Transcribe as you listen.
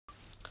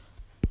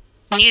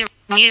New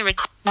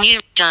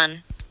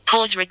done.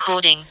 Pause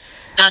recording.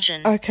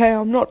 Button. Okay,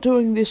 I'm not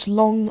doing this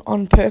long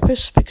on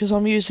purpose because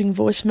I'm using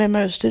voice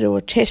memos to do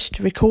a test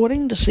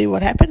recording to see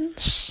what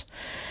happens.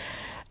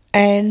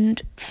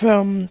 And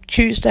from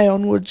Tuesday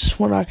onwards,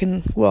 when I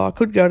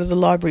could go to the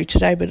library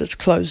today, but it's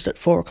closed at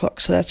 4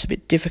 o'clock, so that's a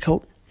bit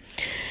difficult.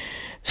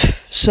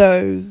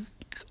 So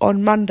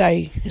on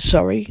Monday,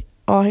 the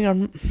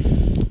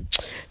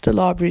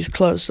library's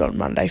closed on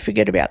Monday,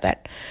 forget about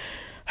that.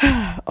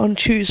 On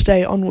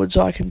Tuesday onwards,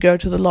 I can go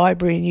to the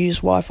library and use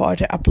Wi-Fi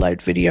to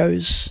upload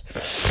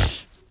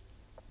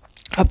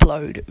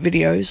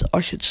videos, I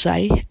should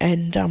say,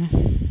 and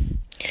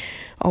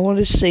I want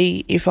to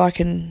see if I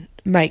can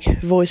make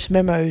voice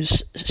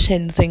memos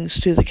send things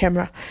to the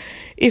camera.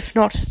 If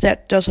not,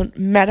 that doesn't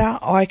matter.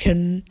 I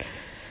can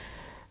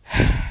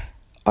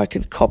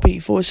copy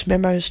voice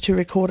memos to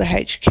Recorder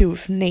HQ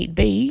if need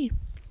be.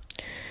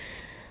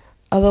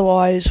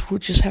 Otherwise, we'll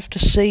just have to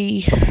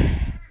see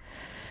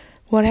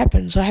what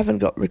happens. I haven't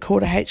got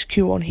Recorder HQ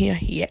on here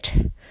yet,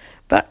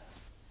 but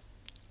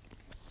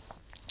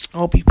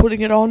I'll be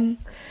putting it on,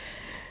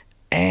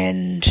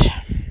 and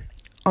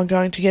I'm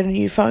going to get a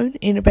new phone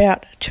in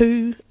about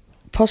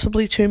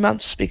possibly 2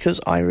 months,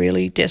 because I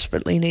really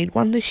desperately need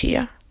one this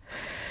year.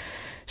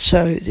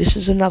 So this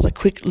is another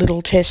quick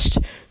little test,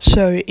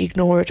 so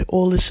ignore it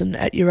or listen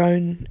at your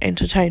own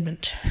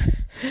entertainment,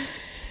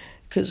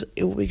 because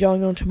it will be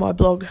going onto my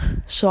blog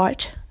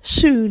site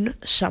soon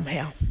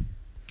somehow.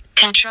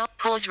 Control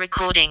pause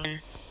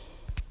recording.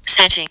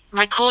 Setting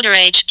Recorder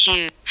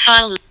HQ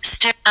file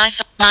step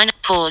iPhone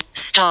pause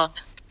stop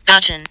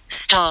button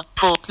stop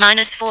pause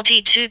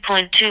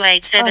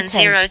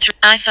 -42.28703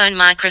 iPhone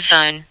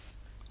microphone.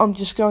 I'm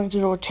just going to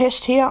do a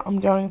test here. I'm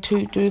going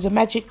to do the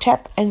magic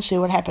tap and see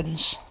what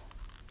happens.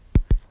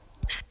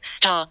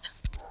 Stop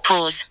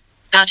pause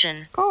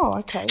button. Oh,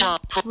 okay.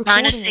 Stop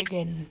 -6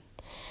 again.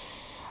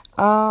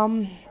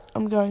 I'm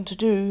going to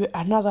do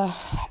another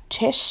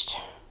test.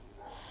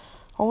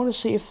 I want to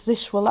see if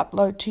this will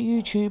upload to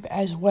YouTube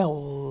as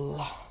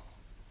well.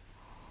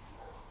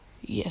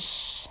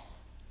 Yes.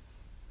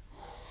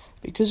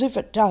 Because if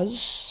it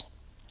does,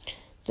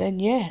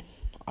 then yeah,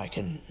 I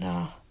can...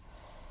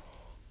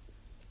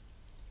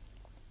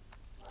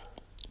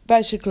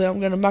 basically, I'm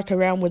going to muck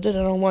around with it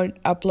and I won't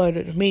upload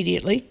it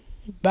immediately.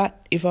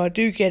 But if I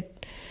do get...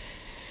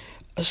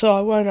 So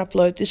I won't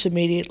upload this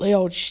immediately.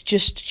 I'll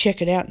just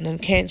check it out and then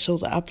cancel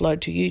the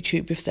upload to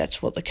YouTube if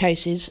that's what the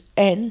case is.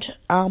 And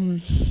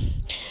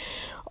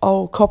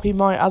I'll copy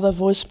my other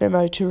voice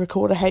memo to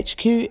Recorder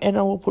HQ, and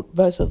I will put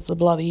both of the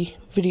bloody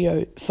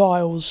video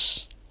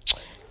files,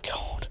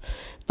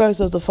 both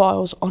of the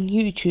files on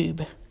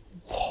YouTube.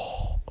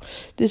 Whoa,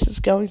 this is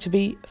going to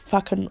be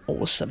fucking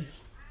awesome.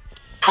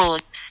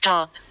 Pause,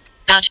 stop,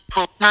 but,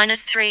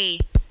 -3.